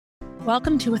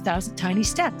Welcome to 1,000 Tiny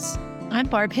Steps. I'm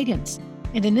Barb Higgins,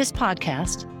 and in this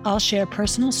podcast, I'll share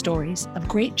personal stories of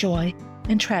great joy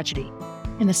and tragedy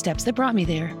and the steps that brought me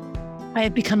there. I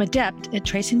have become adept at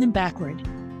tracing them backward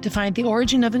to find the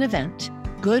origin of an event,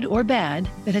 good or bad,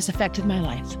 that has affected my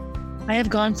life. I have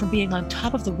gone from being on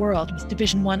top of the world with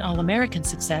Division I All-American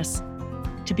success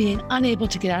to being unable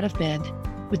to get out of bed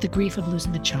with the grief of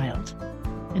losing a child,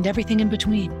 and everything in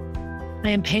between. I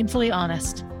am painfully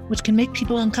honest, which can make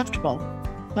people uncomfortable,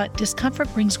 but discomfort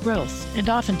brings growth, and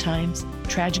oftentimes,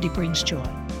 tragedy brings joy.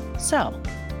 So,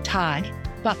 tie,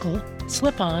 buckle,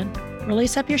 slip on,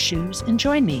 lace up your shoes, and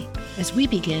join me as we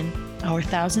begin our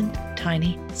 1,000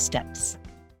 Tiny Steps.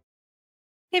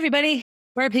 Hey everybody,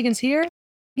 Barb Higgins here,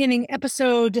 beginning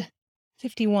episode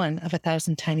 51 of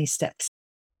 1,000 Tiny Steps.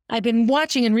 I've been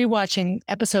watching and rewatching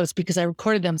episodes because I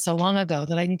recorded them so long ago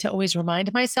that I need to always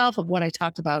remind myself of what I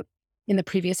talked about in the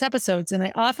previous episodes. And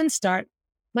I often start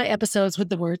my episodes with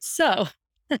the word so.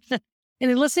 And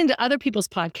in listening to other people's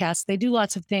podcasts, they do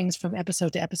lots of things from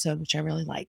episode to episode, which I really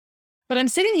like. But I'm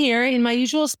sitting here in my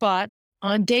usual spot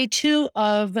on day 2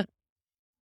 of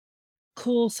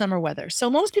cool summer weather.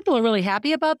 So most people are really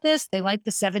happy about this. They like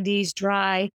the 70s,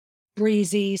 dry,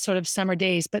 breezy sort of summer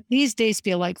days, but these days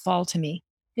feel like fall to me.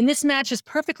 And this matches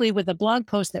perfectly with a blog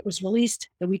post that was released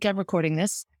the week I'm recording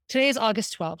this. Today is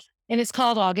August 12th, and it's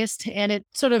called August, and it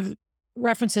sort of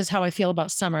references how I feel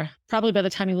about summer. Probably by the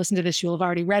time you listen to this, you'll have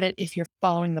already read it if you're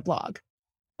following the blog.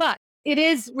 But it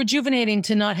is rejuvenating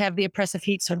to not have the oppressive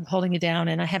heat sort of holding you down,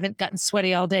 and I haven't gotten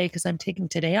sweaty all day because I'm taking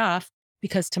today off,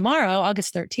 because tomorrow,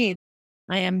 August 13th,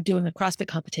 I am doing a CrossFit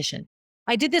competition.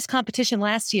 I did this competition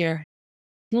last year.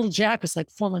 Little Jack was like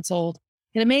 4 months old.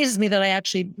 It amazes me that I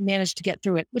actually managed to get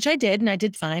through it, which I did, and I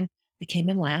did fine. I came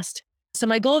in last. So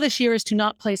my goal this year is to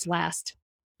not place last.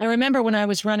 I remember when I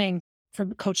was running for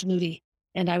Coach Ludi,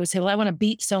 and I would say, well, I want to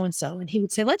beat so-and-so. And he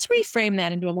would say, let's reframe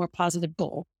that into a more positive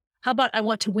goal. How about I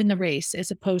want to win the race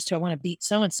as opposed to I want to beat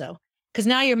so-and-so? Because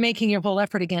now you're making your whole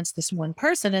effort against this one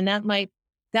person, and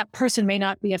that person may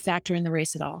not be a factor in the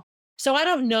race at all. So I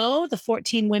don't know the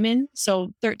 14 women,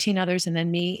 so 13 others, and then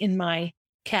me in my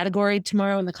category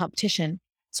tomorrow in the competition.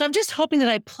 So I'm just hoping that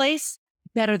I place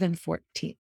better than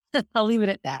 14. I'll leave it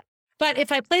at that. But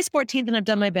if I place 14th and I've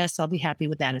done my best, I'll be happy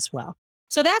with that as well.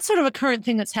 So that's sort of a current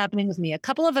thing that's happening with me. A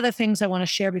couple of other things I want to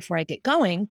share before I get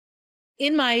going.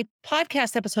 In my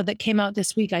podcast episode that came out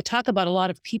this week, I talk about a lot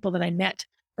of people that I met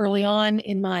early on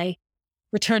in my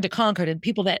return to Concord and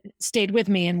people that stayed with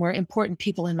me and were important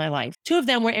people in my life. 2 of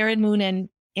them were Erin Moon and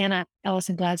Anna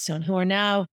Ellison Gladstone, who are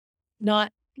now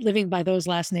not living by those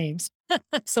last names.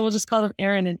 So we'll just call them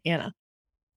Erin and Anna.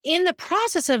 In the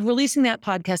process of releasing that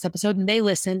podcast episode, and they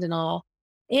listened and all,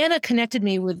 Anna connected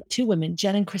me with 2 women,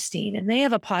 Jen and Christine, and they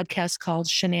have a podcast called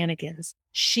Shenanigans,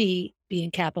 she being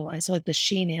capitalized, so like the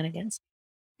She-nanigans.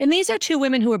 And these are 2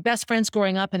 women who were best friends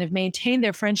growing up and have maintained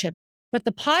their friendship. But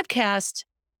the podcast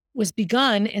was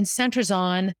begun and centers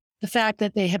on the fact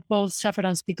that they have both suffered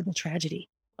unspeakable tragedy.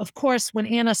 Of course, when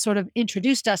Anna sort of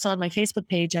introduced us on my Facebook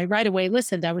page, I right away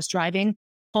listened. I was driving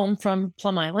home from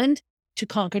Plum Island to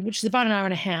Concord, which is about an hour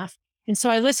and a half. And so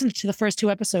I listened to the first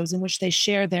 2 episodes in which they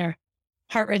share their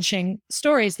heart-wrenching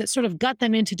stories that sort of got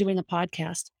them into doing a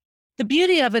podcast. The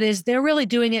beauty of it is they're really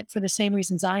doing it for the same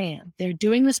reasons I am. They're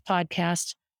doing this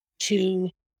podcast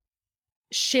to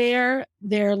share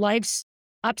their life's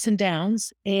ups and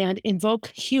downs and invoke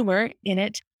humor in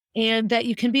it, and that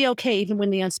you can be okay even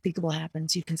when the unspeakable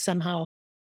happens. You can somehow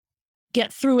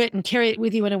get through it and carry it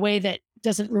with you in a way that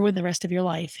doesn't ruin the rest of your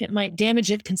life. It might damage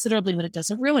it considerably, but it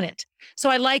doesn't ruin it. So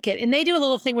I like it. And they do a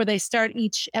little thing where they start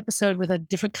each episode with a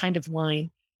different kind of line.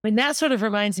 And that sort of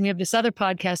reminds me of this other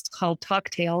podcast called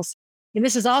Talk Tales. And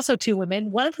this is also 2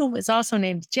 women, one of whom is also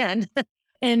named Jen.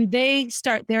 And they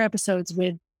start their episodes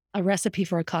with a recipe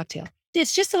for a cocktail.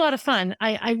 It's just a lot of fun.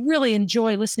 I really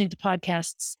enjoy listening to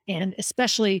podcasts, and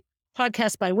especially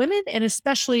podcasts by women, and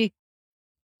especially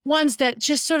ones that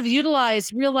just sort of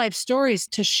utilize real life stories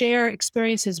to share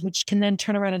experiences, which can then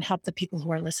turn around and help the people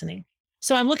who are listening.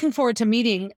 So I'm looking forward to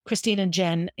meeting Christine and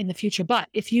Jen in the future. But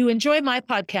if you enjoy my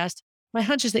podcast, my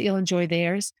hunch is that you'll enjoy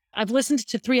theirs. I've listened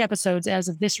to 3 episodes as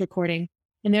of this recording,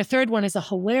 and their 3rd one is a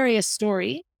hilarious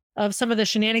story of some of the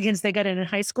shenanigans they got in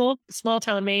high school, small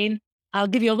town Maine. I'll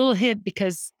give you a little hint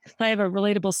because I have a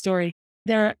relatable story.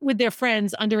 They're with their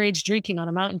friends underage drinking on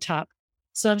a mountaintop.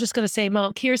 So I'm just going to say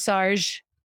Mount Kearsarge,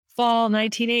 fall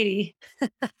 1980.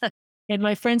 And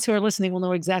my friends who are listening will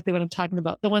know exactly what I'm talking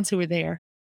about. The ones who were there.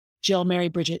 Jill, Mary,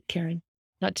 Bridget, Karen,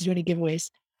 not to do any giveaways.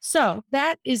 So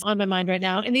that is on my mind right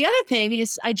now. And the other thing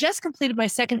is I just completed my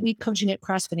 2nd week coaching at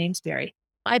CrossFit Amesbury.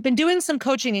 I've been doing some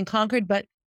coaching in Concord, but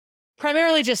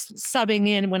primarily just subbing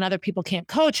in when other people can't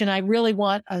coach. And I really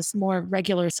want a more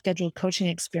regular scheduled coaching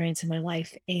experience in my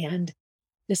life. And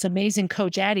this amazing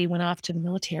coach, Addie, went off to the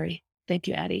military. Thank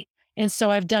you, Addie. And so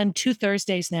I've done 2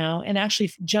 Thursdays now and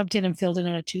actually jumped in and filled in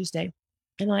on a Tuesday.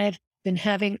 And I have been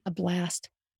having a blast.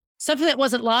 Something that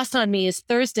wasn't lost on me is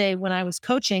Thursday when I was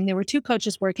coaching, there were two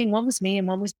coaches working. One was me and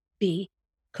one was B,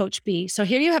 Coach B. So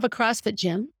here you have a CrossFit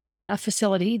gym, a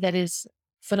facility that is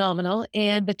phenomenal.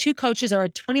 And the two coaches are a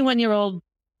 21-year-old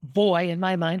boy in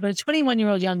my mind, but a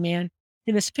 21-year-old young man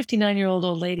and this 59-year-old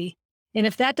old lady. And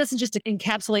if that doesn't just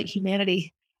encapsulate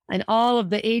humanity and all of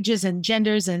the ages and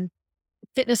genders and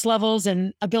fitness levels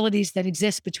and abilities that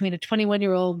exist between a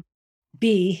 21-year-old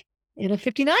B and a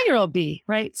 59-year-old B,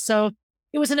 right? So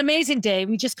it was an amazing day.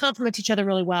 We just complement each other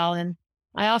really well. And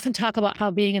I often talk about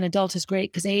how being an adult is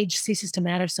great because age ceases to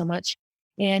matter so much.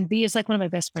 And B is like one of my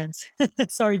best friends.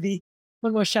 Sorry, B.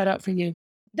 One more shout out for you.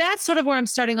 That's sort of where I'm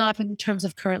starting off in terms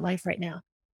of current life right now.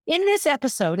 In this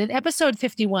episode, in episode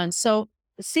 51, so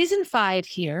season 5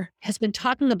 here has been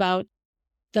talking about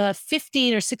the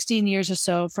 15 or 16 years or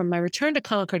so from my return to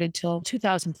Concord until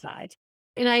 2005.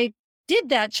 And I did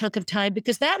that chunk of time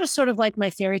because that was sort of like my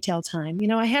fairy tale time.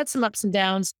 I had some ups and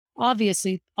downs,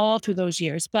 obviously, all through those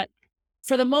years. But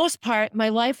for the most part, my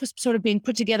life was sort of being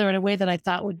put together in a way that I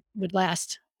thought would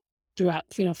last throughout,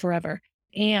 forever.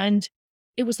 And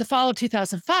it was the fall of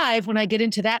 2005 when I get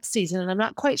into that season, and I'm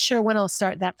not quite sure when I'll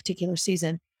start that particular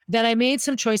season, that I made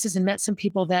some choices and met some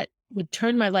people that would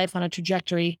turn my life on a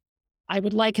trajectory. I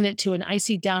would liken it to an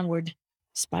icy downward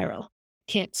spiral.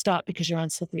 Can't stop because you're on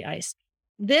slippery ice.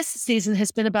 This season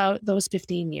has been about those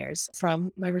 15 years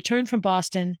from my return from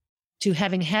Boston to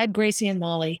having had Gracie and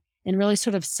Molly and really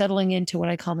sort of settling into what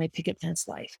I call my picket fence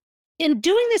life. In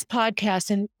doing this podcast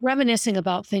and reminiscing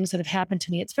about things that have happened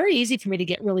to me, it's very easy for me to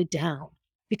get really down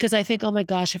because I think, oh my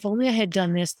gosh, if only I had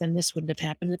done this, then this wouldn't have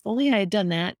happened. If only I had done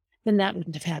that, then that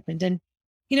wouldn't have happened. And,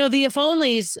 the if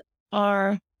onlys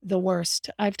are the worst.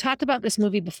 I've talked about this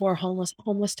movie before,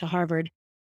 Homeless to Harvard.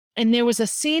 And there was a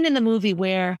scene in the movie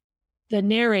where the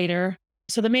narrator,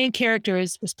 so the main character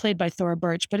was played by Thora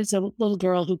Birch, but it's a little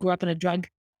girl who grew up in a drug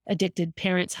addicted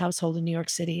parents' household in New York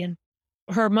City. And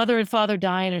her mother and father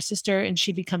die and her sister, and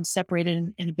she becomes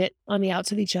separated and a bit on the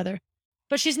outs with each other.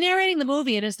 But she's narrating the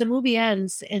movie. And as the movie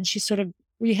ends and she's sort of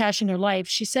rehashing her life,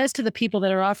 she says to the people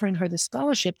that are offering her the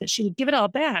scholarship that she would give it all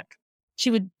back.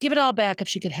 She would give it all back if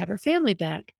she could have her family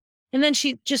back. And then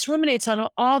she just ruminates on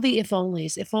all the if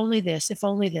onlys, if only this, if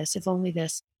only this, if only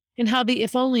this, and how the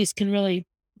if onlys can really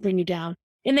bring you down.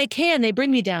 And they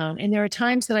bring me down. And there are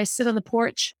times that I sit on the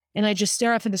porch and I just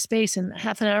stare off into space and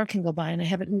half an hour can go by and I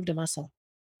haven't moved a muscle.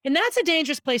 And that's a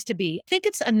dangerous place to be. I think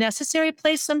it's a necessary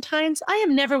place sometimes. I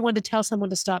am never one to tell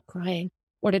someone to stop crying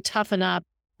or to toughen up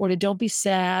or to don't be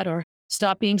sad or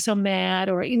stop being so mad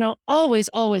or, always,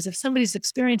 if somebody's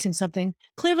experiencing something,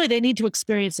 clearly they need to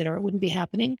experience it or it wouldn't be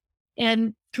happening.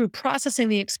 And through processing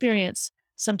the experience,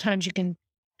 sometimes you can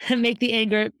make the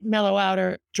anger mellow out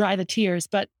or dry the tears.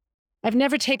 But I've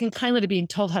never taken kindly to being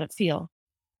told how to feel.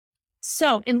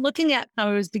 So in looking at how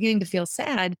I was beginning to feel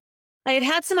sad, I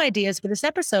had some ideas for this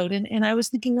episode and I was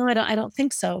thinking, no, I don't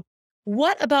think so.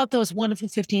 What about those wonderful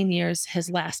 15 years has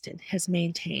lasted, has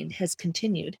maintained, has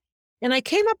continued? And I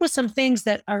came up with some things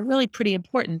that are really pretty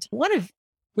important, one of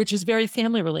which is very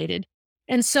family related.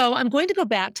 And so I'm going to go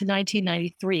back to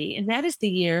 1993, and that is the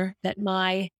year that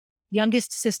my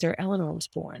youngest sister, Eleanor, was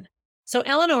born. So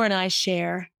Eleanor and I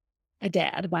share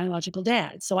a biological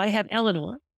dad. So I have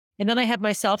Eleanor, and then I have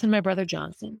myself and my brother,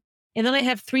 Jonathan. And then I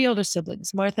have 3 older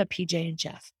siblings, Martha, PJ, and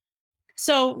Jeff.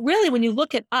 So really, when you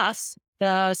look at us,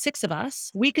 the 6 of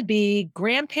us, we could be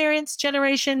grandparents'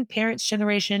 generation, parents'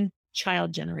 generation,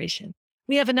 child generation.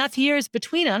 We have enough years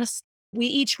between us. We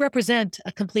each represent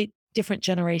a complete different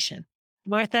generation.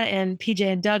 Martha and PJ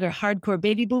and Doug are hardcore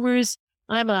baby boomers.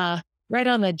 I'm right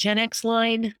on the Gen X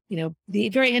line, the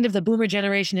very end of the boomer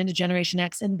generation into Generation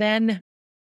X. And then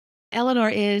Eleanor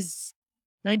is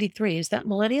 93. Is that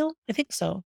millennial? I think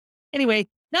so. Anyway,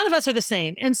 none of us are the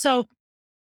same. And so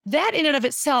that in and of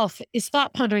itself is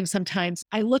thought pondering sometimes.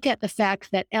 I look at the fact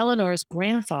that Eleanor's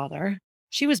grandfather,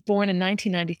 she was born in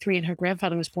 1993 and her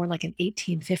grandfather was born like in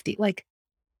 1850. Like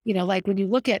when you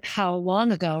look at how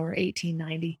long ago, or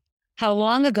 1890, how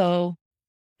long ago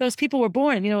those people were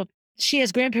born. She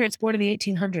has grandparents born in the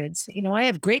 1800s. I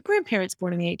have great grandparents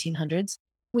born in the 1800s.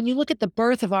 When you look at the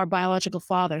birth of our biological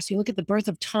father, so you look at the birth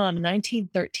of Tom in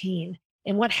 1913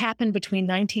 and what happened between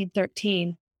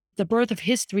 1913, the birth of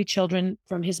his 3 children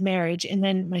from his marriage, and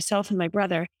then myself and my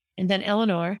brother, and then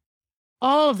Eleanor,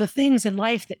 all of the things in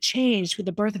life that changed with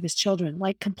the birth of his children,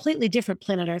 like completely different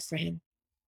planet Earth for him.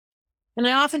 And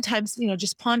I oftentimes,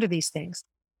 just ponder these things.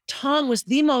 Tom was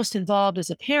the most involved as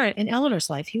a parent in Eleanor's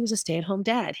life. He was a stay-at-home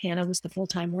dad. Hannah was the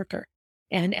full-time worker.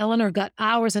 And Eleanor got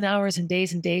hours and hours and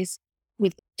days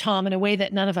with Tom in a way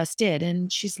that none of us did.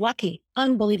 And she's lucky,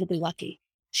 unbelievably lucky.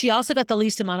 She also got the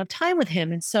least amount of time with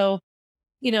him. And so,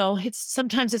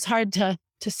 it's hard to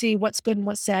see what's good and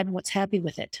what's sad and what's happy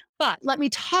with it. But let me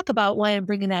talk about why I'm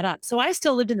bringing that up. So I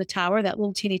still lived in the tower, that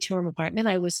little teeny two-room apartment.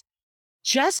 I was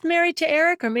just married to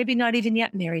Eric, or maybe not even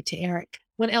yet married to Eric,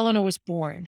 when Eleanor was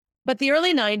born. But the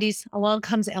early 90s, along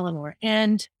comes Eleanor.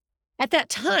 And at that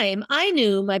time, I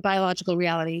knew my biological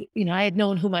reality. I had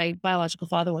known who my biological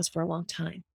father was for a long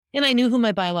time. And I knew who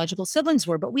my biological siblings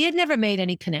were, but we had never made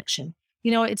any connection.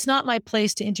 It's not my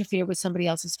place to interfere with somebody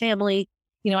else's family.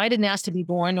 I didn't ask to be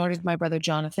born, nor did my brother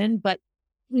Jonathan. But,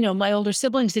 my older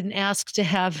siblings didn't ask to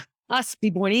have us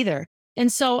be born either.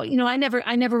 And so, I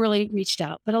never really reached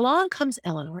out. But along comes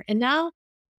Eleanor. And now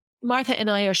Martha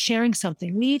and I are sharing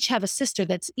something. We each have a sister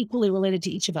that's equally related to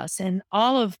each of us. And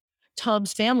all of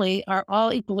Tom's family are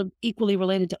all equally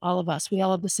related to all of us. We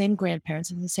all have the same grandparents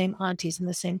and the same aunties and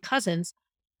the same cousins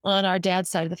on our dad's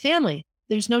side of the family.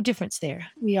 There's no difference there.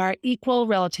 We are equal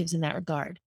relatives in that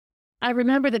regard. I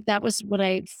remember that was when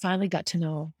I finally got to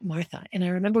know Martha. And I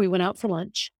remember we went out for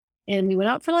lunch, and we went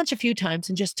out for lunch a few times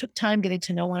and just took time getting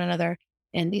to know one another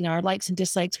and, our likes and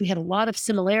dislikes. We had a lot of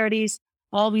similarities.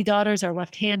 All we daughters are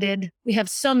left-handed. We have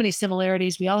so many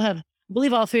similarities. We all have, I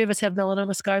believe all three of us have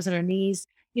melanoma scars on our knees.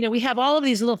 We have all of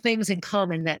these little things in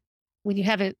common that when you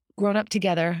haven't grown up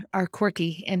together are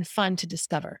quirky and fun to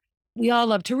discover. We all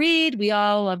love to read. We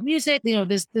all love music.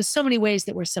 There's so many ways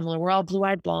that we're similar. We're all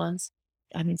blue-eyed blondes.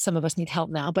 I mean, some of us need help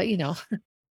now, but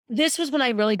this was when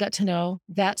I really got to know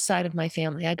that side of my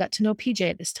family. I got to know PJ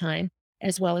at this time,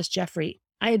 as well as Jeffrey.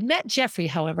 I had met Jeffrey,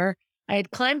 however. I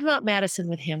had climbed Mount Madison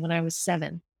with him when I was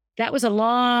 7. That was a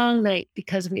long night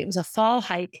because it was a fall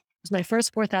hike. It was my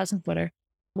first 4,000 footer,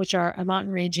 which are a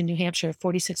mountain range in New Hampshire.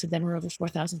 46 of them were over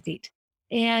 4,000 feet.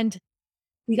 And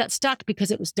we got stuck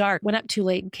because it was dark, went up too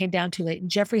late and came down too late. And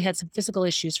Jeffrey had some physical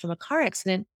issues from a car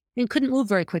accident and couldn't move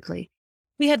very quickly.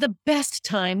 We had the best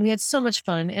time. We had so much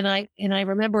fun. And I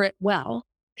remember it well.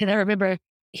 And I remember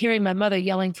hearing my mother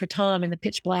yelling for Tom in the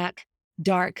pitch black,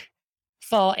 dark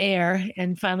fall air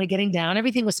and finally getting down.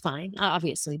 Everything was fine,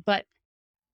 obviously. But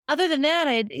other than that,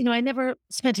 I never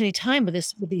spent any time with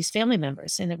these family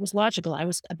members, and it was logical. I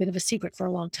was a bit of a secret for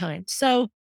a long time. So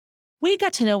we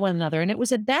got to know one another. And it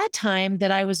was at that time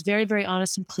that I was very, very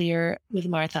honest and clear with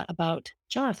Martha about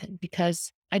Jonathan,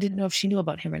 because I didn't know if she knew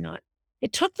about him or not.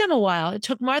 It took them a while. It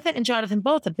took Martha and Jonathan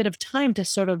both a bit of time to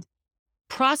sort of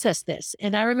process this.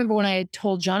 And I remember when I had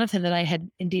told Jonathan that I had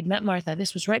indeed met Martha,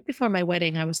 this was right before my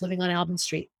wedding. I was living on Albin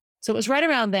Street. So it was right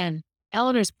around then.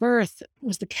 Eleanor's birth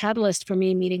was the catalyst for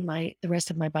me meeting the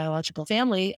rest of my biological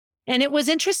family. And it was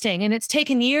interesting. And it's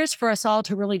taken years for us all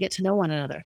to really get to know one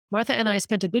another. Martha and I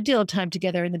spent a good deal of time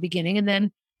together in the beginning. And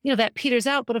then, that peters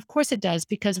out. But of course it does,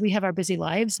 because we have our busy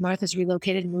lives. Martha's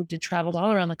relocated and moved and traveled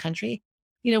all around the country.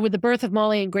 With the birth of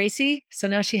Molly and Gracie. So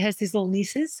now she has these little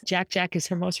nieces. Jack is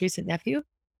her most recent nephew.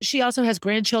 She also has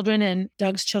grandchildren, and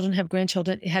Doug's children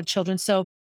have children. So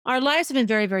our lives have been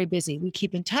very, very busy. We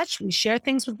keep in touch. We share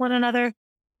things with one another.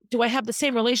 Do I have the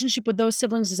same relationship with those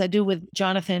siblings as I do with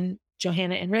Jonathan,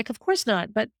 Johanna, and Rick? Of course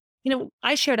not. But,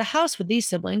 I shared a house with these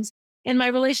siblings, and my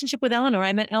relationship with Eleanor,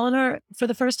 I met Eleanor for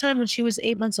the first time when she was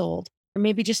 8 months old, or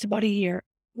maybe just about a year.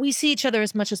 We see each other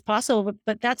as much as possible,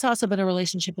 but that's also been a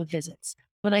relationship of visits.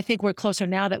 And I think we're closer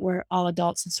now that we're all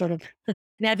adults and sort of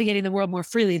navigating the world more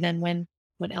freely than when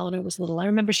Eleanor was little. I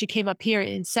remember she came up here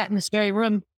and sat in this very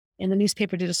room, and the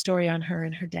newspaper did a story on her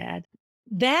and her dad.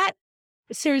 That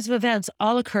series of events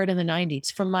all occurred in the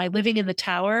 90s, from my living in the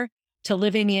tower to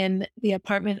living in the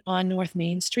apartment on North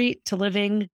Main Street to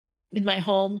living in my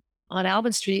home on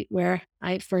Albin Street, where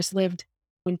I first lived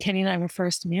when Kenny and I were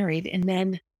first married. And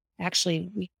then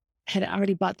actually we had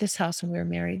already bought this house when we were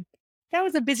married. That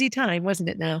was a busy time, wasn't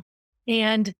it now?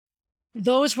 And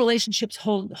those relationships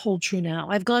hold true now.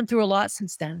 I've gone through a lot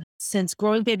since then, since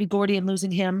growing baby Gordy and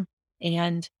losing him,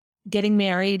 and getting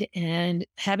married and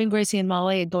having Gracie and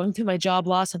Molly, and going through my job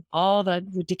loss and all the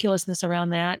ridiculousness around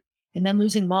that, and then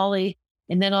losing Molly,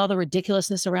 and then all the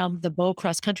ridiculousness around the Bow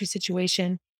cross country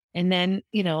situation. And then,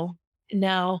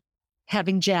 now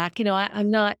having Jack, I'm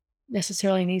not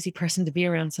necessarily an easy person to be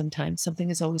around sometimes. Something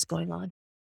is always going on.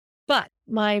 But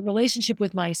my relationship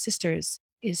with my sisters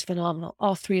is phenomenal.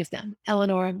 All three of them,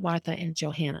 Eleanor, Martha, and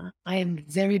Johanna. I am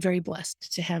very, very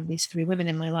blessed to have these three women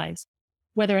in my lives,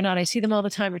 whether or not I see them all the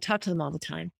time or talk to them all the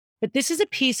time. But this is a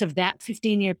piece of that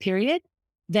 15-year period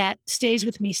that stays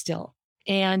with me still.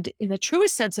 And in the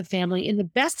truest sense of family, in the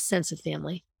best sense of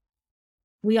family,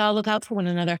 we all look out for one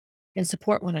another and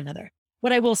support one another.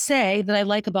 What I will say that I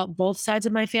like about both sides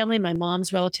of my family, my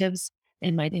mom's relatives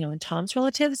and and Tom's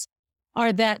relatives,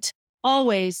 are that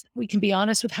always we can be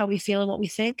honest with how we feel and what we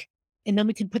think. And then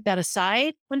we can put that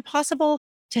aside when possible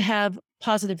to have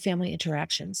positive family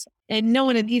interactions. And no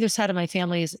one in either side of my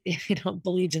family is,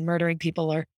 believes in murdering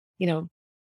people or, you know,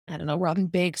 I don't know, robbing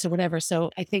banks or whatever.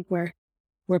 So I think we're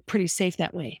pretty safe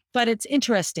that way. But it's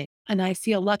interesting. And I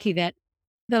feel lucky that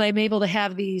I'm able to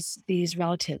have these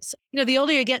relatives. The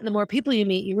older you get and the more people you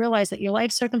meet, you realize that your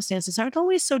life circumstances aren't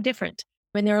always so different.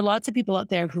 I mean, there are lots of people out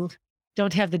there who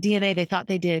don't have the DNA they thought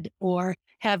they did, or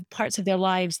have parts of their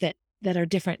lives that are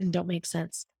different and don't make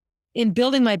sense. In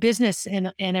building my business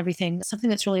and everything, something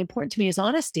that's really important to me is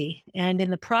honesty. And in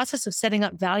the process of setting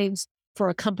up values for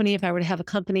a company, if I were to have a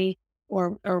company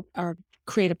or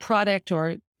create a product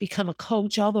or become a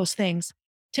coach, all those things,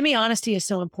 to me, honesty is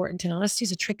so important, and honesty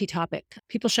is a tricky topic.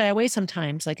 People shy away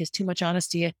sometimes, like, is too much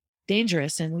honesty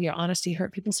dangerous? And will your honesty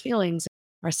hurt people's feelings?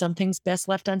 Are some things best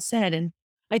left unsaid? And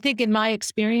I think in my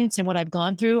experience and what I've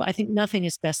gone through, I think nothing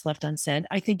is best left unsaid.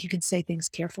 I think you can say things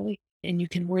carefully and you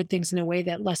can word things in a way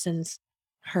that lessens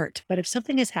hurt. But if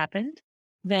something has happened,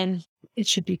 then it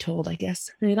should be told, I guess.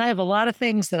 I mean, I have a lot of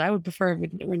things that I would prefer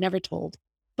were never told.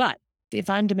 But if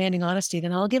I'm demanding honesty,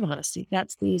 then I'll give honesty.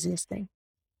 That's the easiest thing.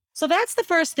 So that's the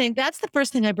first thing. That's the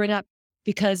first thing I bring up,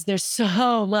 because there's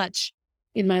so much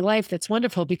in my life that's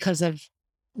wonderful because of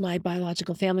my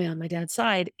biological family on my dad's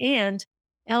side. And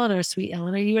Eleanor, sweet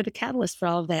Eleanor, you are the catalyst for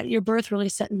all of that. Your birth really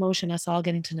set in motion us all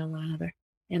getting to know one another.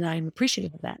 And I'm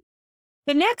appreciative of that.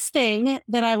 The next thing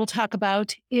that I will talk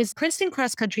about is Princeton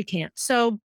cross country camp.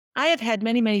 So I have had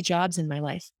many, many jobs in my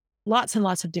life, lots and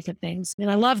lots of different things. And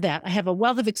I love that. I have a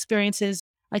wealth of experiences.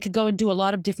 I could go and do a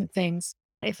lot of different things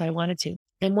if I wanted to.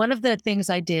 And one of the things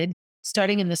I did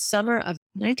starting in the summer of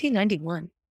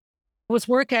 1991 was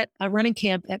work at a running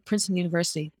camp at Princeton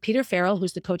University. Peter Farrell,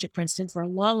 who's the coach at Princeton for a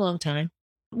long, long time,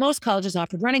 most colleges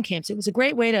offered running camps. It was a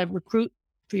great way to recruit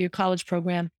for your college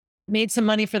program, made some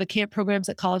money for the camp programs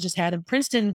that colleges had. And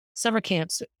Princeton summer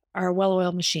camps are a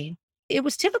well-oiled machine. It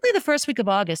was typically the first week of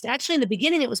August. Actually, in the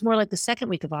beginning, it was more like the second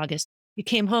week of August. You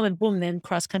came home and boom, then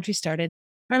cross country started.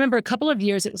 I remember a couple of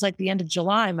years, it was like the end of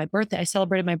July, my birthday. I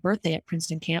celebrated my birthday at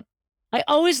Princeton camp. I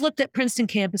always looked at Princeton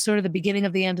camp as sort of the beginning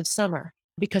of the end of summer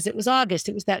because it was August.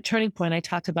 It was that turning point I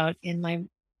talked about in my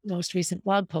most recent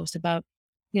blog post about,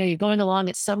 you're going along,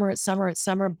 it's summer,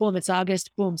 boom, it's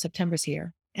August, boom, September's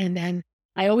here. And then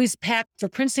I always packed for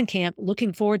Princeton camp,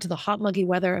 looking forward to the hot, muggy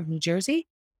weather of New Jersey.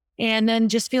 And then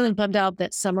just feeling bummed out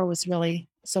that summer was really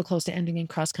so close to ending and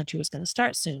cross country was going to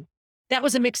start soon. That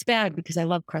was a mixed bag because I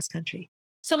love cross country.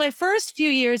 So my first few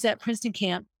years at Princeton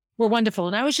camp were wonderful.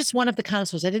 And I was just one of the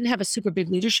counselors. I didn't have a super big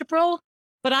leadership role,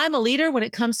 but I'm a leader when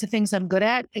it comes to things I'm good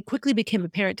at. It quickly became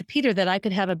apparent to Peter that I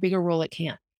could have a bigger role at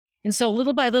camp. And so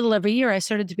little by little every year, I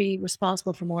started to be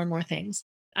responsible for more and more things.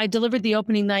 I delivered the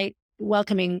opening night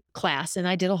welcoming class, and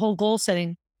I did a whole goal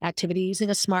setting activity using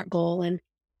a SMART goal and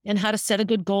how to set a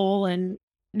good goal. And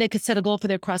they could set a goal for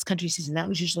their cross country season. That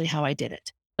was usually how I did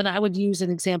it. But I would use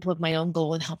an example of my own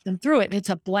goal and help them through it. And it's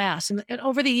a blast. And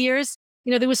over the years,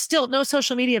 there was still no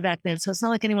social media back then. So it's not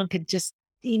like anyone could just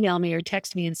email me or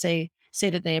text me and say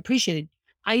that they appreciated.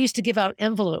 I used to give out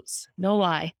envelopes, no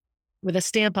lie, with a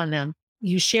stamp on them.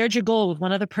 You shared your goal with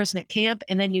one other person at camp,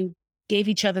 and then you gave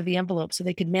each other the envelope so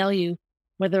they could mail you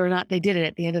whether or not they did it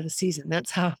at the end of the season.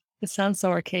 That's how it sounds so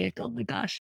archaic. Oh my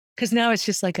gosh. Because now it's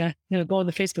just like go on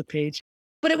the Facebook page.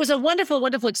 But it was a wonderful,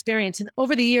 wonderful experience. And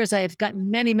over the years, I have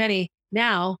gotten many, many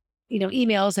now,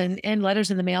 emails and letters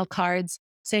in the mail, cards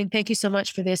saying, thank you so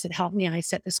much for this. It helped me. I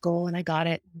set this goal and I got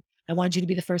it. I wanted you to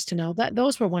be the first to know.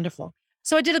 Those were wonderful.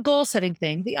 So I did a goal setting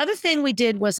thing. The other thing we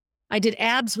did was I did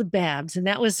abs with Babs. And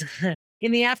that was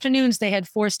in the afternoons, they had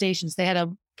 4 stations. They had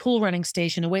a pool running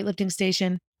station, a weightlifting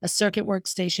station, a circuit work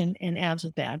station, and abs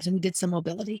with Babs. And we did some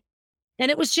mobility. And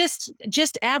it was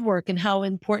just ab work and how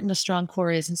important a strong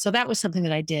core is. And so that was something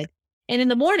that I did. And in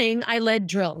the morning, I led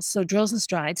drills. So drills and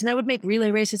strides. And I would make relay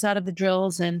races out of the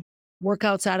drills and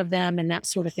workouts out of them and that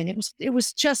sort of thing. It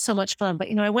was just so much fun. But,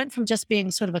 I went from just being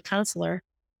sort of a counselor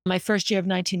my first year of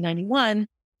 1991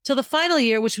 till the final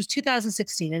year, which was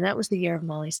 2016. And that was the year of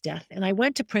Molly's death. And I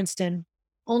went to Princeton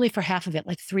only for half of it,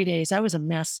 like 3 days. I was a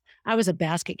mess. I was a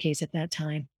basket case at that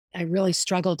time. I really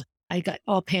struggled. I got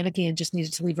all panicky and just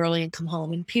needed to leave early and come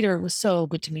home. And Peter was so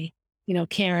good to me,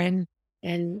 Karen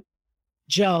and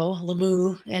Joe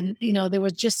Lemieux. And, there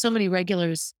was just so many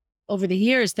regulars over the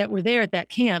years that were there at that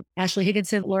camp. Ashley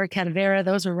Higginson, Laura Cadavera,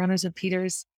 those were runners of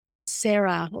Peter's.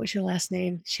 Sarah, what was your last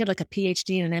name? She had like a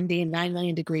PhD and an MD and 9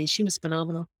 million degrees. She was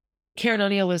phenomenal. Karen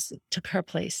O'Neill took her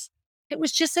place. It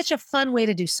was just such a fun way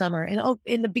to do summer. And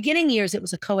in the beginning years, it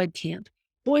was a co-ed camp.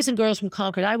 Boys and girls from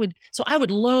Concord. I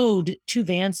would load 2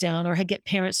 vans down or I'd get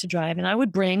parents to drive, and I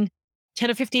would bring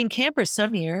 10 or 15 campers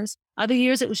some years. Other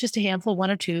years, it was just a handful,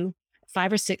 1 or 2,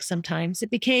 5 or 6 sometimes.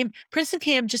 Princeton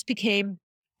Camp just became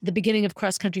the beginning of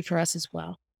cross country for us as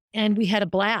well. And we had a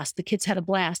blast. The kids had a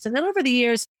blast. And then over the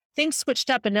years, things switched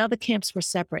up and now the camps were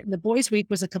separate. And the boys' week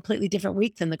was a completely different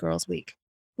week than the girls' week,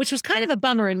 which was kind of a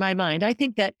bummer in my mind. I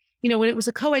think that, when it was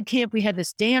a co-ed camp, we had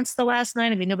this dance the last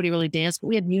night. I mean, nobody really danced, but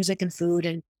we had music and food,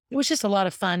 and it was just a lot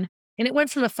of fun. And it went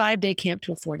from a 5-day camp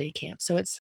to a 4-day camp. So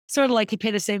it's sort of like you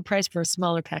pay the same price for a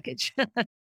smaller package.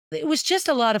 It was just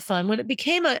a lot of fun. When it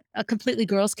became a completely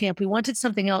girls' camp, we wanted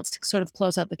something else to sort of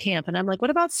close out the camp. And I'm like,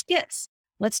 what about skits?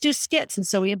 Let's do skits. And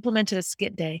so we implemented a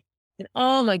skit day. And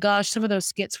oh my gosh, some of those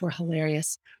skits were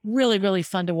hilarious. Really, really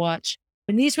fun to watch.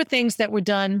 And these were things that were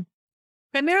done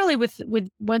primarily with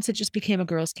once it just became a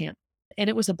girls' camp. And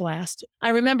it was a blast. I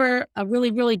remember a really,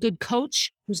 really good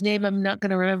coach whose name I'm not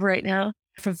going to remember right now,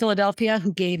 from Philadelphia,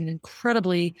 who gave an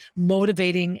incredibly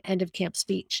motivating end of camp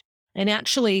speech. And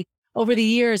actually, over the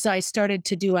years, I started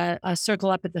to do a circle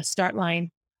up at the start line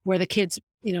where the kids,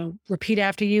 repeat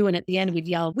after you. And at the end, we'd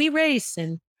yell, "We race,"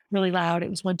 and really loud. It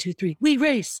was 1, 2, 3, "We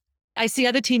race." I see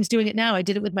other teams doing it now. I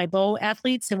did it with my bow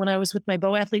athletes. And when I was with my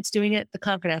bow athletes doing it, the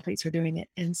Concord athletes were doing it.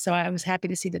 And so I was happy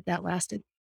to see that lasted.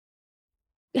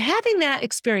 Having that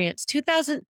experience,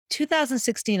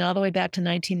 2016, all the way back to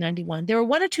 1991, there were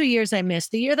 1 or 2 years I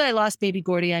missed. The year that I lost baby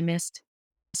Gordy, I missed.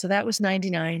 So that was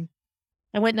 99.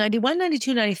 I went 91,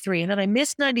 92, 93, and then I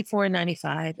missed 94 and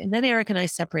 95. And then Eric and I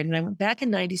separated, and I went back in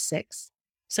 96.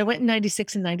 So I went in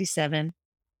 96 and 97.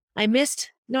 I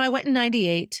went in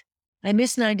 98. I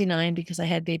missed 99 because I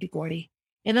had baby Gordy.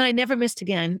 And then I never missed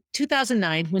again,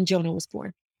 2009, when Jonah was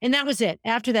born. And that was it.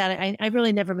 After that, I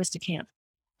really never missed a camp.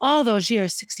 All those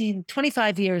years,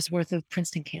 25 years worth of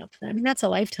Princeton camp. I mean, that's a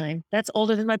lifetime. That's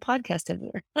older than my podcast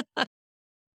editor.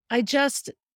 I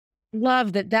just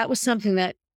love that was something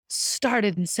that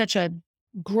started in such a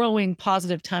growing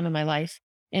positive time in my life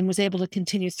and was able to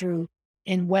continue through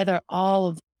and weather all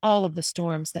of the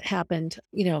storms that happened,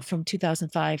 from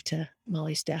 2005 to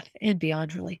Molly's death and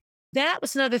beyond, really. That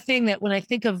was another thing that when I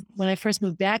think of when I first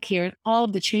moved back here and all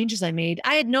of the changes I made,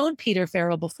 I had known Peter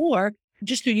Farrell before,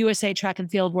 just through USA track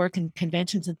and field work and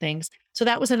conventions and things. So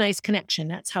that was a nice connection.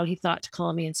 That's how he thought to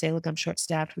call me and say, "Look, I'm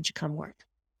short-staffed. Would you come work?"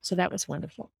 So that was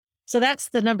wonderful. So that's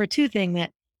the number 2 thing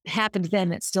that happened then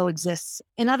that still exists.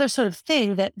 Another sort of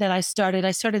thing that I started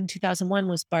in 2001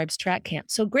 was Barb's track camp.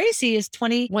 So Gracie is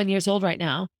 21 years old right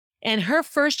now. And her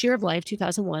first year of life,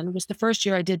 2001, was the first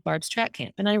year I did Barb's track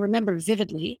camp. And I remember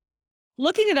vividly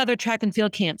looking at other track and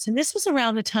field camps. And this was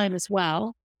around the time as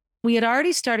well. We had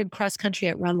already started cross country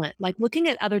at Runlet, like looking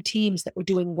at other teams that were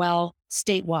doing well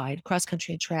statewide, cross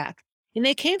country and track. And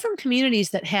they came from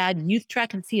communities that had youth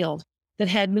track and field, that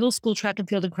had middle school track and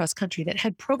field and cross country, that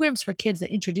had programs for kids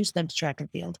that introduced them to track and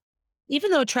field.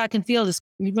 Even though track and field is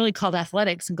really called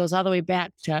athletics and goes all the way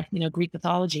back to, Greek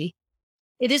mythology,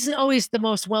 it isn't always the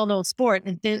most well-known sport,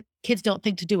 and kids don't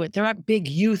think to do it. There aren't big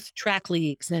youth track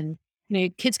leagues, and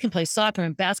kids can play soccer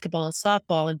and basketball and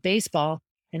softball and baseball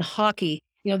and hockey.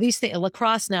 These things,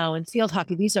 lacrosse now and field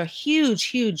hockey, these are huge,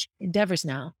 huge endeavors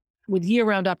now with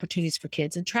year-round opportunities for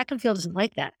kids. And track and field isn't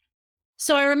like that.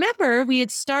 So I remember we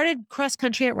had started cross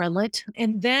country at Runlet,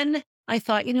 and then I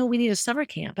thought, we need a summer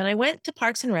camp. And I went to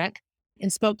Parks and Rec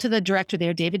and spoke to the director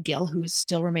there, David Gill, who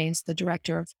still remains the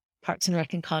director of Parks and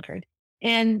Rec in Concord,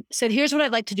 and said, "Here's what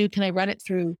I'd like to do. Can I run it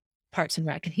through Parks and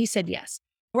Rec?" And he said, yes.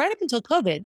 Right up until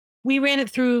COVID, we ran it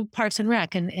through Parks and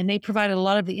Rec, and they provided a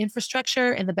lot of the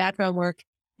infrastructure and the background work.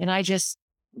 And I just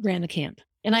ran the camp.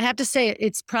 And I have to say,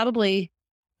 it's probably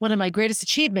one of my greatest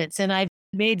achievements, and I've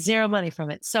made 0 money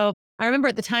from it. So I remember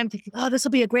at the time thinking, oh, this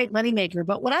will be a great moneymaker.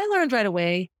 But what I learned right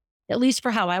away, at least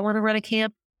for how I want to run a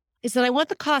camp, is that I want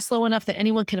the cost low enough that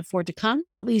anyone can afford to come,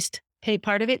 at least pay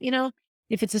part of it.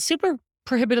 If it's a super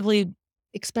prohibitively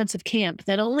expensive camp,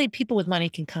 then only people with money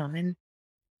can come. And,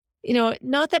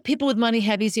 not that people with money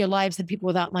have easier lives than people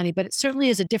without money, but it certainly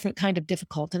is a different kind of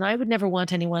difficult. And I would never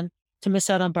want anyone to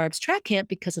miss out on Barb's track camp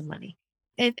because of money.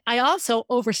 And I also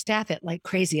overstaff it like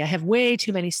crazy. I have way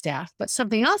too many staff. But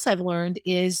something else I've learned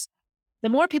is the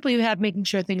more people you have making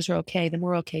sure things are okay, the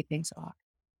more okay things are.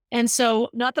 And so,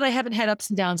 not that I haven't had ups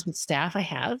and downs with staff, I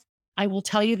have. I will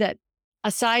tell you that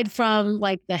aside from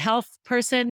like the health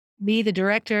person, me, the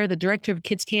director of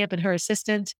kids camp and her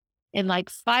assistant, and like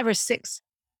 5 or 6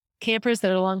 campers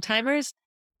that are long timers,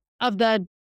 of the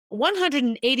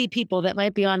 180 people that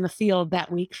might be on the field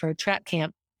that week for a track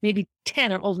camp, maybe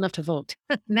 10 are old enough to vote.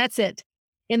 And that's it.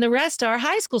 And the rest are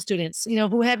high school students,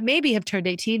 who have turned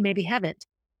 18, maybe haven't.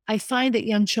 I find that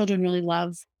young children really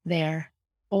love their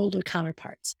older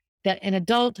counterparts. That an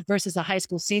adult versus a high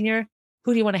school senior,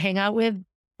 who do you want to hang out with?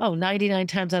 Oh, 99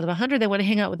 times out of 100, they want to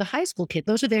hang out with a high school kid.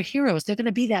 Those are their heroes. They're going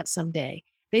to be that someday.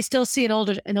 They still see an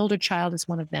older child as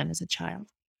one of them as a child.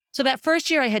 So that first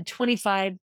year I had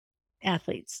 25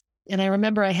 athletes. And I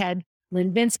remember I had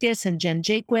Lynn Vinskus and Jen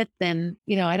Jakewith. And,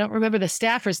 I don't remember the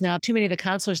staffers now, too many of the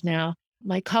counselors now.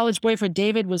 My college boyfriend,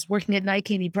 David, was working at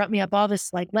Nike and he brought me up all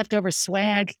this like leftover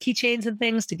swag, keychains and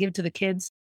things to give to the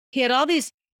kids. He had all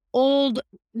these old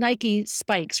Nike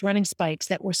spikes, running spikes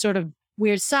that were sort of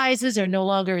weird sizes or no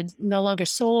longer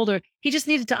sold, or he just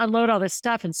needed to unload all this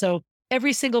stuff. And so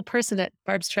every single person at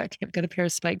Barb's track camp got a pair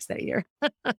of spikes that year.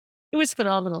 It was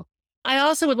phenomenal. I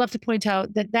also would love to point out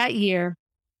that year,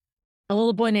 a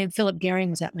little boy named Philip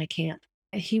Gehring was at my camp.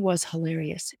 He was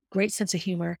hilarious, great sense of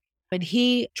humor. But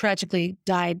he tragically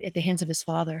died at the hands of his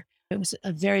father. It was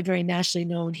a very, very nationally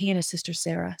known, he and his sister,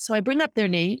 Sarah. So I bring up their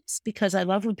names because I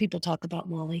love when people talk about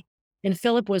Molly. And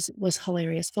Philip was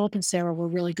hilarious. Philip and Sarah were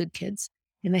really good kids.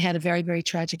 And they had a very, very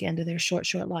tragic end to their short,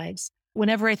 short lives.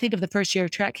 Whenever I think of the first year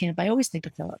of track camp, I always think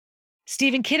of Philip.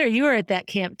 Stephen Kidder, you were at that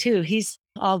camp too. He's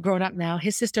all grown up now.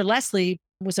 His sister, Leslie,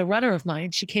 was a runner of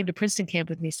mine. She came to Princeton camp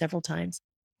with me several times.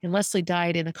 And Leslie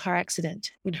died in a car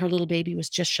accident when her little baby was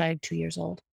just shy of 2 years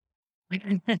old.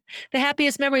 The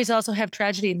happiest memories also have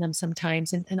tragedy in them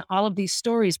sometimes. And all of these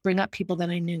stories bring up people that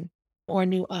I knew or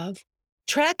knew of.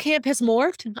 Track camp has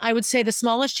morphed. I would say the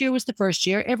smallest year was the first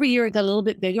year. Every year it got a little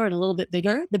bit bigger and a little bit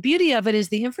bigger. The beauty of it is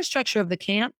the infrastructure of the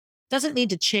camp doesn't need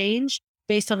to change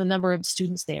based on the number of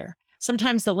students there.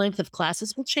 Sometimes the length of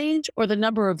classes will change or the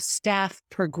number of staff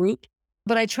per group.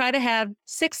 But I try to have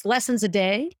 6 lessons a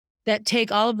day that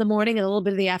take all of the morning and a little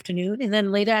bit of the afternoon. And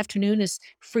then late afternoon is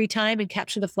free time and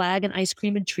capture the flag and ice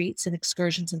cream and treats and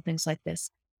excursions and things like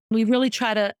this. We really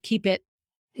try to keep it,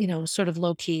 sort of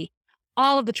low key.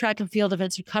 All of the track and field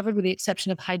events are covered with the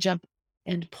exception of high jump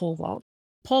and pole vault.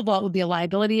 Pole vault would be a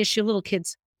liability issue. Little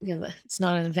kids, it's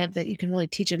not an event that you can really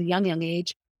teach at a young, young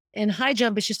age. And high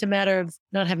jump is just a matter of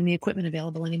not having the equipment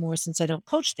available anymore since I don't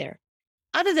coach there.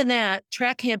 Other than that,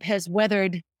 track camp has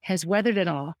weathered it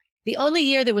all. The only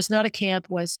year there was not a camp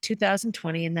was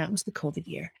 2020, and that was the COVID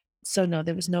year. So no,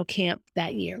 there was no camp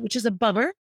that year, which is a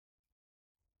bummer.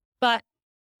 But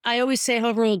I always say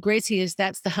how rural Gracie is,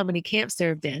 that's how many camps there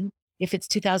have been. If it's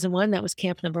 2001, that was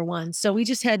camp number 1. So we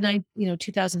just had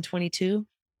 2022,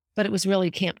 but it was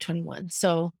really camp 21.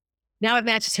 So now it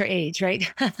matches her age,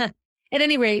 right? At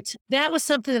any rate, that was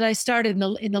something that I started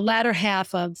in the latter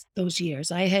half of those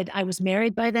years. I was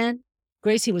married by then.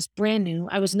 Gracie was brand new.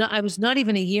 I was not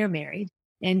even a year married.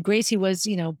 And Gracie was,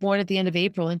 born at the end of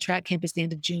April and track camp is the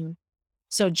end of June.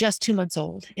 So just 2 months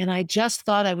old. And I just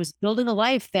thought I was building a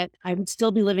life that I would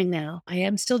still be living now. I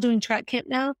am still doing track camp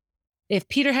now. If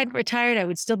Peter hadn't retired, I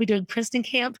would still be doing Princeton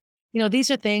camp.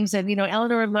 These are things. And,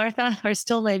 Eleanor and Martha are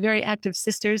still my very active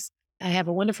sisters. I have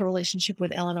a wonderful relationship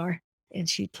with Eleanor and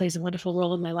she plays a wonderful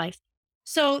role in my life.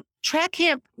 So track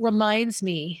camp reminds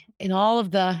me in all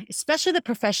of especially the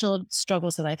professional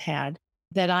struggles that I've had,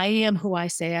 that I am who I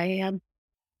say I am.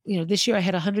 This year I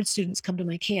had 100 students come to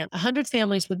my camp. 100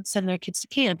 families would send their kids to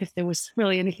camp if there was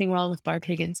really anything wrong with Barb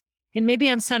Higgins. And maybe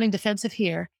I'm sounding defensive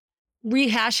here,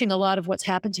 rehashing a lot of what's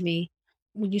happened to me.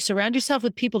 When you surround yourself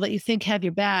with people that you think have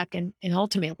your back and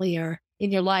ultimately are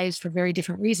in your lives for very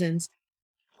different reasons,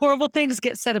 horrible things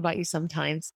get said about you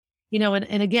sometimes.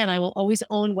 And again, I will always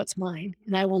own what's mine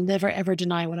and I will never, ever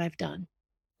deny what I've done.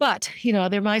 But,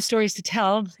 they're my stories to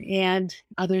tell and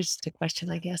others to question,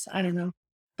 I guess. I don't know.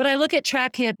 But I look at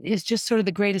track camp as just sort of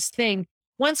the greatest thing.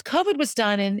 Once COVID was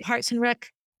done and Hearts and Rec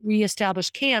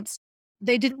reestablished camps,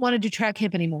 they didn't want to do track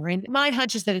camp anymore. And my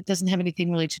hunch is that it doesn't have anything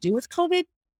really to do with COVID.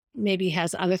 Maybe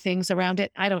has other things around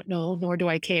it. I don't know, nor do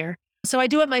I care. So I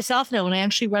do it myself now and I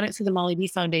actually run it through the Molly B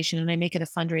Foundation and I make it a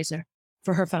fundraiser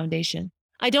for her foundation.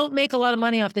 I don't make a lot of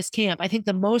money off this camp. I think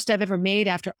the most I've ever made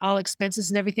after all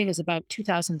expenses and everything is about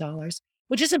 $2,000,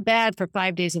 which isn't bad for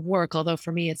 5 days of work, although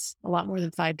for me, it's a lot more than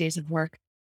 5 days of work.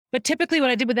 But typically what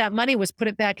I did with that money was put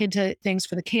it back into things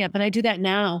for the camp. And I do that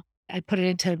now. I put it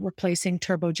into replacing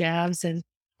turbo jabs and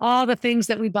all the things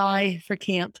that we buy for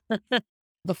camp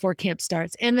before camp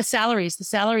starts. And the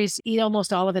salaries eat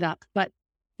almost all of it up. But,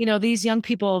 these young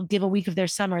people give a week of their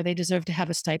summer. They deserve to have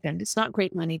a stipend. It's not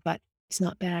great money, but it's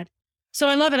not bad. So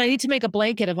I love it. I need to make a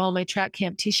blanket of all my track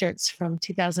camp t-shirts from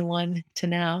 2001 to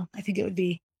now. I think it would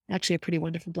be actually a pretty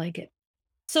wonderful blanket.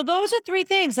 So those are 3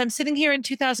 things. I'm sitting here in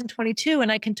 2022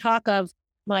 and I can talk of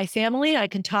my family. I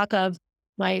can talk of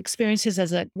my experiences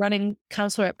as a running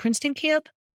counselor at Princeton Camp,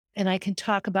 and I can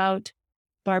talk about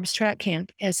Barb's track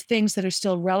camp as things that are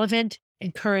still relevant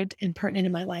and current and pertinent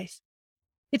in my life.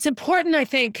 It's important, I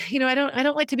think, I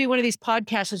don't like to be one of these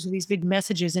podcasters with these big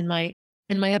messages in my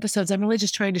episodes. I'm really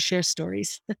just trying to share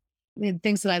stories and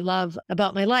things that I love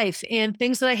about my life and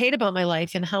things that I hate about my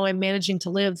life and how I'm managing to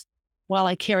live while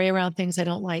I carry around things I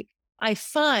don't like. I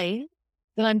find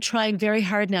that I'm trying very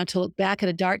hard now to look back at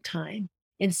a dark time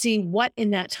and see what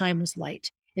in that time was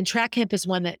light. And track camp is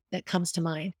one that comes to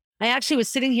mind. I actually was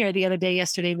sitting here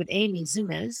yesterday with Amy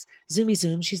Zoomy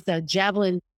Zoom. She's the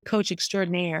javelin coach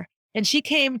extraordinaire. And she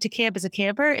came to camp as a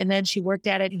camper, and then she worked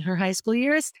at it in her high school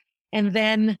years. And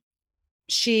then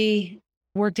she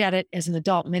worked at it as an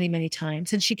adult many, many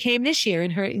times. And she came this year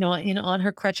on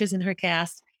her crutches and her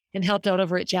cast and helped out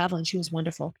over at Javelin. She was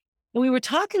wonderful. And we were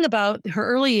talking about her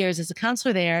early years as a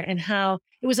counselor there and how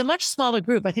it was a much smaller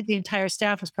group. I think the entire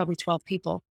staff was probably 12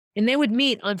 people. And they would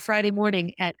meet on Friday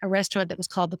morning at a restaurant that was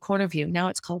called the Corner View. Now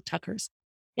it's called Tucker's.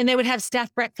 And they would have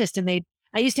staff breakfast, and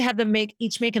I used to have them make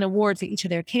an award for each of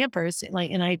their campers,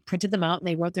 and I printed them out and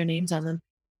they wrote their names on them.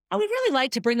 I would really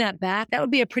like to bring that back. That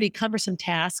would be a pretty cumbersome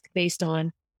task based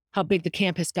on how big the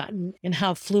camp has gotten and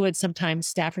how fluid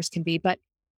sometimes staffers can be. But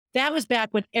that was back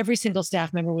when every single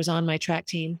staff member was on my track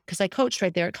team because I coached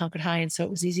right there at Concord High. And so it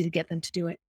was easy to get them to do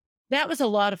it. That was a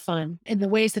lot of fun, and the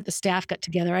ways that the staff got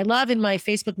together. I love in my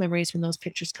Facebook memories when those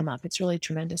pictures come up. It's really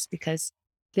tremendous because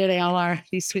there they all are,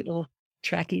 these sweet little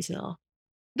trackies and all.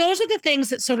 Those are the things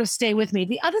that sort of stay with me.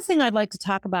 The other thing I'd like to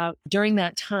talk about during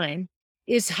that time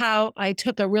is how I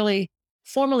took a really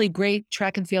formerly great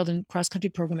track and field and cross country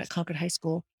program at Concord High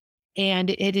School. And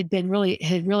it had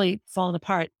really fallen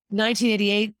apart.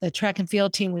 1988, the track and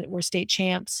field team were state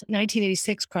champs.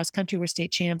 1986, cross country were state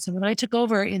champs. And when I took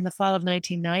over in the fall of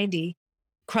 1990,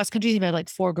 cross country team had like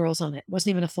 4 girls on it. It wasn't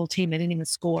even a full team. They didn't even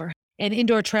score. And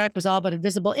indoor track was all but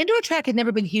invisible. Indoor track had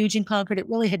never been huge in Concord. It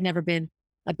really had never been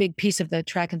a big piece of the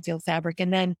track and field fabric.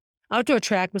 And then outdoor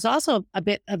track was also a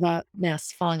bit of a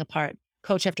mess, falling apart,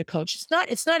 coach after coach.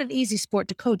 It's not an easy sport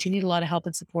to coach. You need a lot of help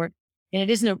and support. And it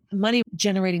isn't a money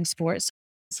generating sport. So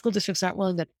school districts aren't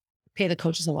willing to pay the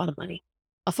coaches a lot of money.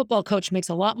 A football coach makes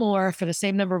a lot more for the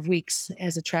same number of weeks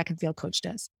as a track and field coach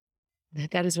does.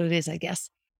 That is what it is, I guess.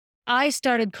 I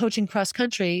started coaching cross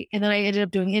country, and then I ended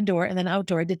up doing indoor and then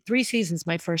outdoor. I did 3 seasons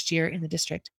my first year in the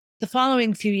district. The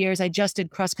following few years, I just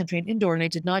did cross country and indoor, and I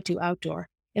did not do outdoor.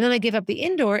 And then I gave up the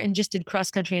indoor and just did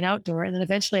cross country and outdoor. And then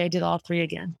eventually I did all 3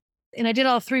 again. And I did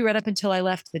all 3 right up until I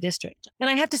left the district. And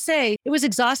I have to say, it was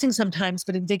exhausting sometimes,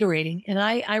 but invigorating. And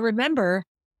I remember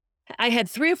I had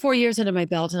 3 or 4 years under my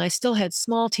belt, and I still had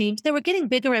small teams. They were getting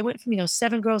bigger. I went from,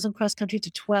 7 girls in cross country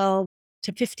to 12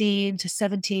 to 15 to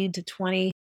 17 to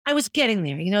 20. I was getting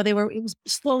there. It was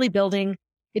slowly building.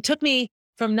 It took me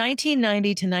from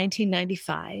 1990 to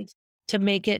 1995 to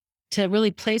make it, to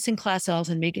really place in Class L's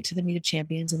and make it to the Meet of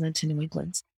Champions and then to New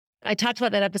England's. I talked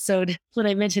about that episode when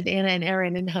I mentioned Anna and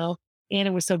Erin and how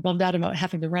Anna was so bummed out about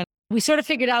having to run. We sort of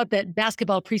figured out that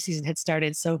basketball preseason had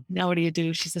started. So now what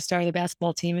do? She's the star of the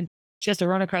basketball team and she has to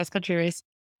run a cross country race.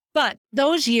 But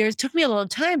those years took me a long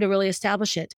time to really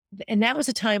establish it. And that was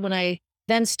a time when I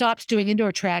then stopped doing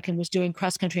indoor track and was doing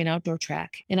cross country and outdoor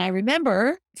track. And I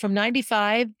remember from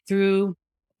 95 through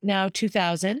now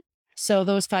 2000, so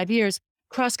those 5 years,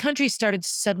 cross country started to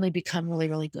suddenly become really,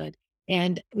 really good.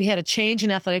 And we had a change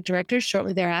in athletic directors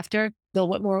shortly thereafter. Bill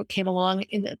Whitmore came along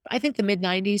in, I think, the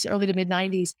mid-90s, early to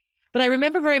mid-90s. But I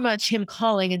remember very much him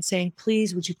calling and saying,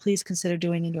 would you please consider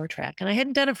doing indoor track? And I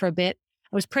hadn't done it for a bit.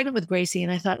 I was pregnant with Gracie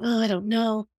and I thought, I don't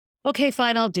know. Okay,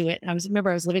 fine, I'll do it. I was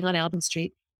living on Albin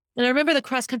Street. And I remember the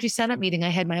cross country sign-up meeting. I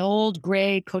had my old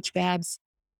gray Coach Babs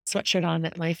sweatshirt on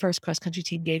that my first cross country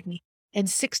team gave me. And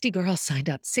 60 girls signed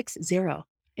up, 60.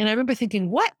 And I remember thinking,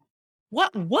 what?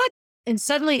 And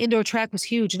suddenly indoor track was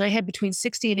huge. And I had between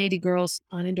 60 and 80 girls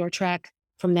on indoor track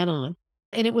from then on.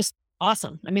 And it was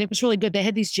awesome. I mean, it was really good. They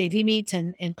had these JV meets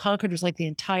and Concord was like the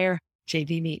entire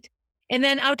JV meet. And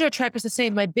then outdoor track was the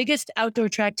same. My biggest outdoor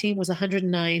track team was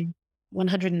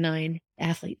 109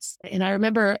 athletes. And I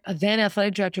remember a then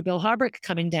athletic director, Bill Harbrick,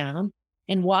 coming down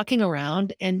and walking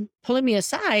around and pulling me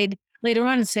aside later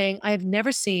on and saying, I've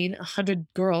never seen 100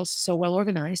 girls so well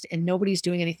organized and nobody's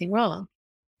doing anything wrong.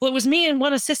 Well, it was me and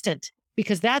one assistant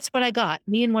because that's what I got,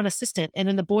 me and one assistant. And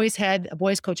then the boys had a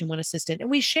boys coach and one assistant. And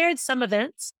we shared some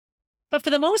events, but for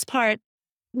the most part,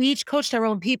 we each coached our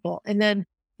own people. And then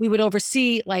we would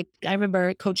oversee, like, I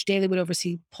remember Coach Daly would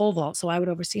oversee pole vault. So I would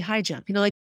oversee high jump.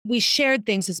 We shared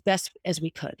things as best as we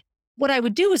could. what I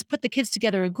would do is put the kids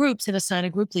together in groups and assign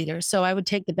a group leader. So I would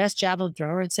take the best javelin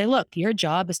thrower and say, look, your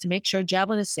job is to make sure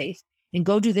javelin is safe and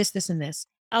go do this, this, and this.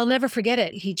 I'll never forget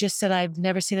it. He just said, I've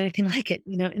never seen anything like it,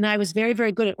 and I was very,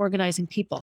 very good at organizing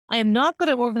people. I am not good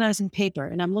at organizing paper.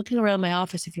 And I'm looking around my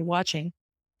office if you're watching,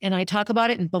 and I talk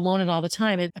about it and bemoan it all the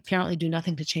time and apparently do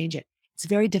nothing to change it. It's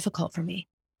very difficult for me.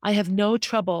 I have no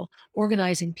trouble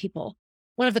organizing people.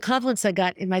 One of the compliments I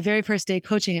got in my very first day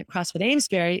coaching at CrossFit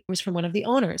Amesbury was from one of the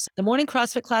owners. The morning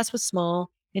CrossFit class was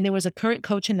small, and there was a current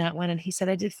coach in that one, and he said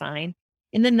I did fine.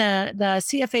 And then the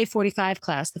CFA 45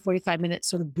 class, the 45-minute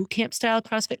sort of boot camp style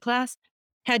CrossFit class,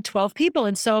 had 12 people.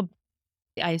 And so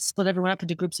I split everyone up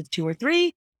into groups of 2 or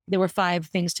 3. There were 5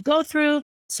 things to go through.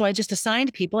 So I just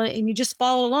assigned people, and you just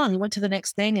follow along. You went to the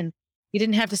next thing, and you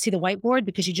didn't have to see the whiteboard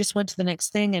because you just went to the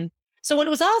next thing. And so when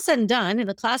it was all said and done and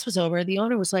the class was over, the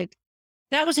owner was like,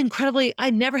 that was incredibly, I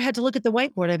never had to look at the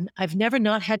whiteboard. I've never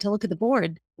not had to look at the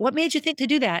board. What made you think to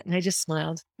do that? And I just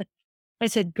smiled. I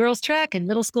said, girls track and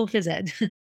middle school phys ed.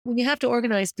 When you have to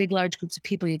organize big, large groups of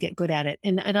people, you get good at it.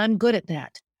 And I'm good at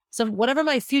that. So whatever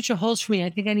my future holds for me, I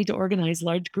think I need to organize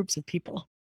large groups of people.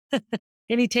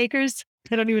 Any takers?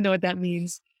 I don't even know what that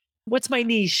means. What's my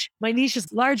niche? My niche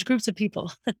is large groups of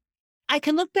people. I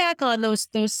can look back on those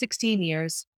 16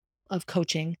 years of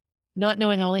coaching, not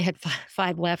knowing I only had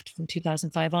 5 left from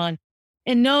 2005 on,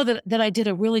 and know that I did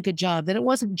a really good job, that it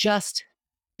wasn't just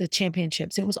the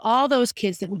championships. It was all those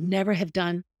kids that would never have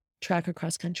done track or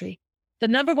cross country. The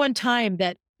number one time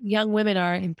that young women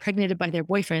are impregnated by their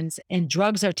boyfriends and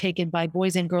drugs are taken by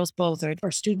boys and girls both,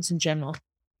 or students in general,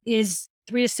 is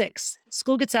 3 to 6.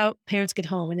 School gets out, parents get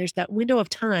home, and there's that window of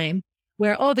time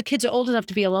where, the kids are old enough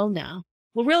to be alone now.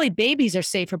 Well, really, babies are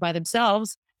safer by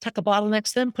themselves. Tuck a bottle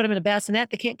next to them, put them in a bassinet.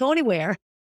 They can't go anywhere.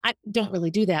 I don't really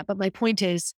do that. But my point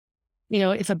is,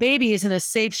 if a baby is in a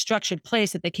safe, structured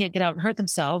place that they can't get out and hurt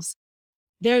themselves,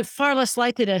 they're far less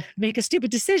likely to make a stupid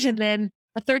decision than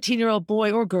a 13-year-old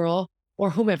boy or girl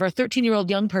or whomever, a 13-year-old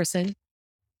young person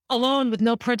alone with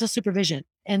no parental supervision.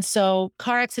 And so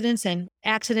car accidents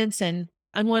and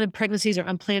unwanted pregnancies or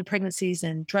unplanned pregnancies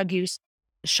and drug use,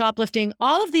 shoplifting,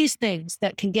 all of these things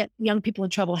that can get young people in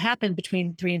trouble happen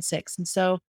between 3 and 6. And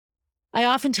so I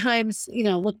oftentimes,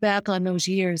 look back on those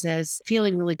years as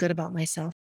feeling really good about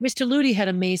myself. Mr. Ludi had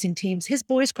amazing teams. His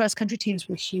boys' cross-country teams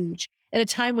were huge at a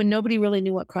time when nobody really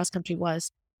knew what cross-country was.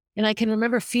 And I can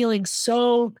remember feeling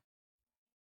so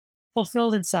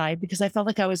fulfilled inside because I felt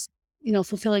like I was,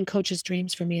 fulfilling Coach's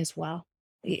dreams for me as well.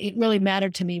 It really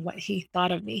mattered to me what he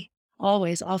thought of me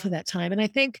always, all through that time. And I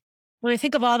think when I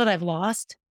think of all that I've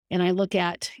lost and I look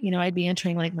at, I'd be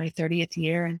entering like my 30th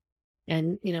year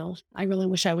and I really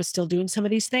wish I was still doing some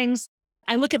of these things.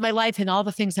 I look at my life and all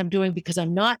the things I'm doing because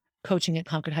I'm not coaching at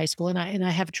Concord High School. And I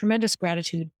have tremendous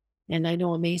gratitude and I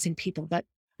know amazing people, but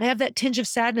I have that tinge of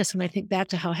sadness when I think back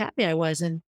to how happy I was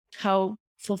and how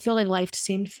fulfilling life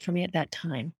seemed for me at that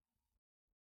time.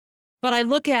 But I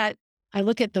look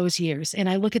at those years and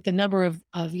I look at the number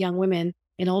of young women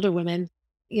and older women.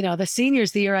 The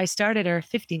seniors, the year I started, are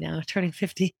 50 now, turning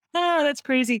 50. That's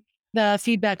crazy. The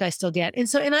feedback I still get.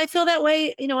 And I feel that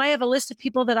way. I have a list of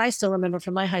people that I still remember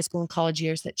from my high school and college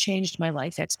years that changed my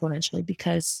life exponentially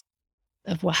because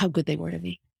of how good they were to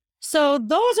me. So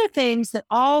those are things that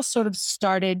all sort of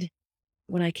started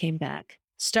when I came back,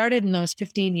 started in those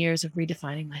 15 years of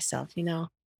redefining myself,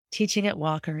 teaching at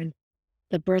Walker and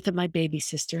the birth of my baby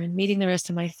sister and meeting the rest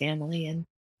of my family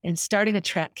and starting a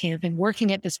track camp and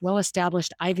working at this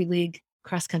well-established Ivy League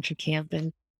cross-country camp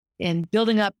and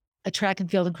building up a track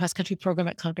and field and cross-country program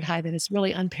at Concord High that is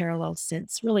really unparalleled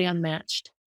since, really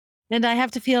unmatched. And I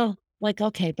have to feel like,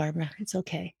 okay, Barbara, it's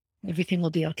okay. Everything will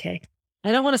be okay.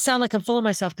 I don't want to sound like I'm full of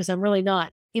myself because I'm really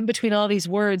not. In between all these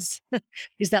words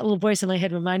is that little voice in my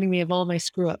head reminding me of all my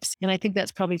screw-ups. And I think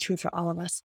that's probably true for all of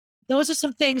us. Those are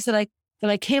some things that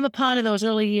I came upon in those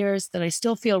early years that I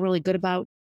still feel really good about,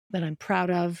 that I'm proud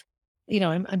of.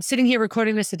 I'm sitting here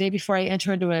recording this the day before I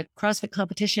enter into a CrossFit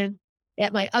competition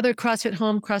at my other CrossFit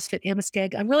home, CrossFit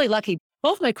Amoskeag. I'm really lucky.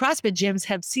 Both my CrossFit gyms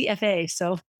have CFA,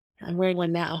 so I'm wearing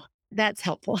one now. That's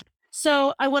helpful.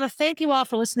 So I want to thank you all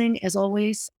for listening, as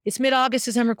always. It's mid-August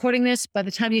as I'm recording this. By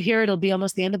the time you hear it, it'll be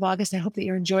almost the end of August. I hope that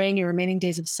you're enjoying your remaining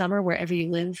days of summer wherever you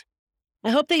live.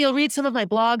 I hope that you'll read some of my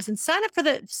blogs and sign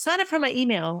up for my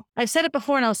email. I've said it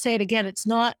before and I'll say it again. It's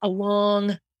not a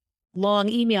long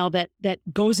email that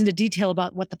goes into detail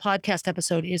about what the podcast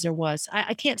episode is or was.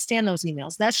 I can't stand those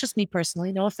emails. That's just me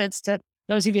personally. No offense to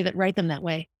those of you that write them that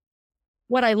way.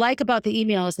 What I like about the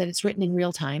email is that it's written in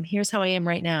real time. Here's how I am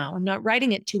right now. I'm not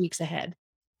writing it 2 weeks ahead.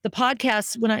 The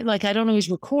podcast, when I don't always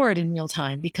record in real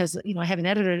time because, I have an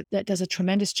editor that does a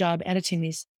tremendous job editing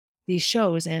these these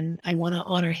shows, and I want to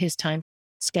honor his time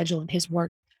schedule and his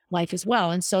work life as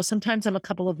well. And so sometimes I'm a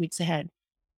couple of weeks ahead.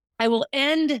 I will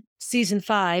end season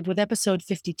 5 with episode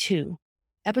 52.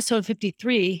 Episode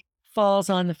 53 falls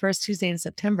on the first Tuesday in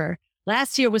September.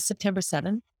 Last year was September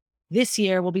 7th. This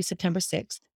year will be September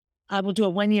 6th. I will do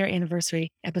a 1-year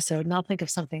anniversary episode, and I'll think of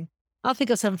some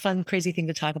fun, crazy thing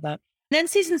to talk about. Then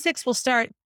season 6 will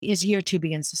start as year 2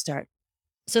 begins to start.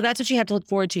 So that's what you have to look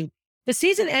forward to. The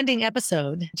season ending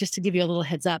episode, just to give you a little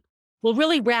heads up, will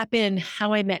really wrap in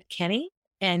how I met Kenny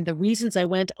and the reasons I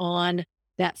went on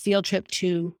that field trip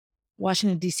to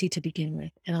Washington, D.C. to begin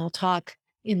with. And I'll talk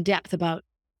in depth about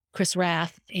Chris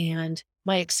Rath and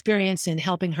my experience in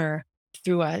helping her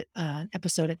through an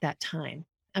episode at that time.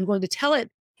 I'm going to tell it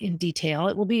in detail.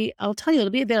 I'll tell you,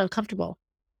 it'll be a bit uncomfortable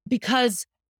because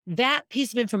that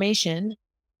piece of information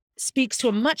speaks to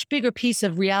a much bigger piece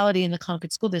of reality in the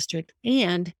Concord School District.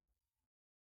 And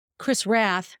Chris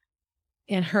Rath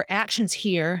and her actions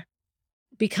here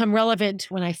become relevant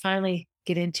when I finally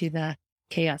get into the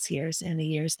chaos years and the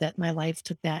years that my life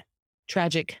took that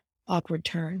tragic, awkward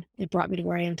turn. It brought me to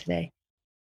where I am today.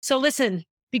 So listen,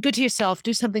 be good to yourself.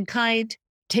 Do something kind.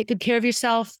 Take good care of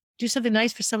yourself. Do something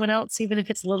nice for someone else, even if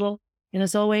it's little. And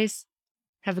as always,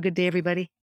 have a good day, everybody.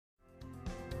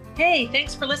 Hey,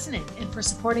 thanks for listening and for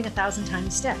supporting 1,000 Tiny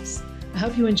Steps. I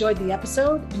hope you enjoyed the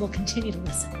episode and will continue to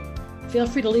listen. Feel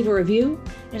free to leave a review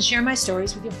and share my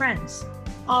stories with your friends.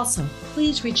 Also,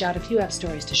 please reach out if you have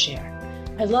stories to share.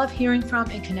 I love hearing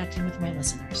from and connecting with my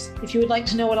listeners. If you would like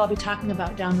to know what I'll be talking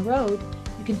about down the road,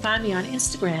 you can find me on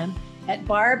Instagram at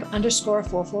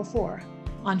barb_444,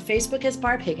 on Facebook as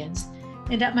Barb Higgins,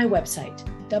 and at my website,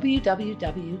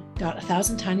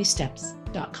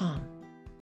 www.1000tinysteps.com.